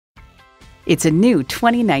It's a new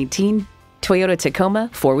 2019 Toyota Tacoma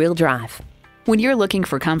four-wheel drive. When you're looking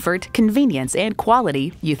for comfort, convenience, and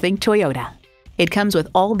quality, you think Toyota. It comes with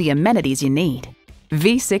all the amenities you need.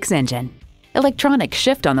 V6 engine, electronic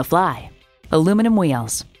shift on the fly, aluminum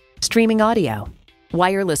wheels, streaming audio,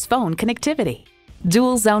 wireless phone connectivity,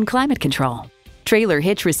 dual zone climate control, trailer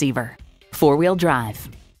hitch receiver, four-wheel drive,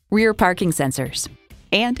 rear parking sensors,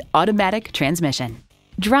 and automatic transmission.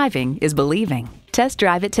 Driving is believing. Test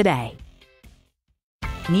drive it today.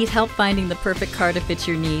 Need help finding the perfect car to fit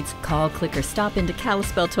your needs? Call, click, or stop into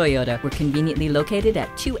Kalispell Toyota. We're conveniently located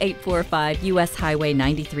at 2845 US Highway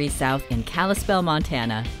 93 South in Kalispell,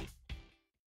 Montana.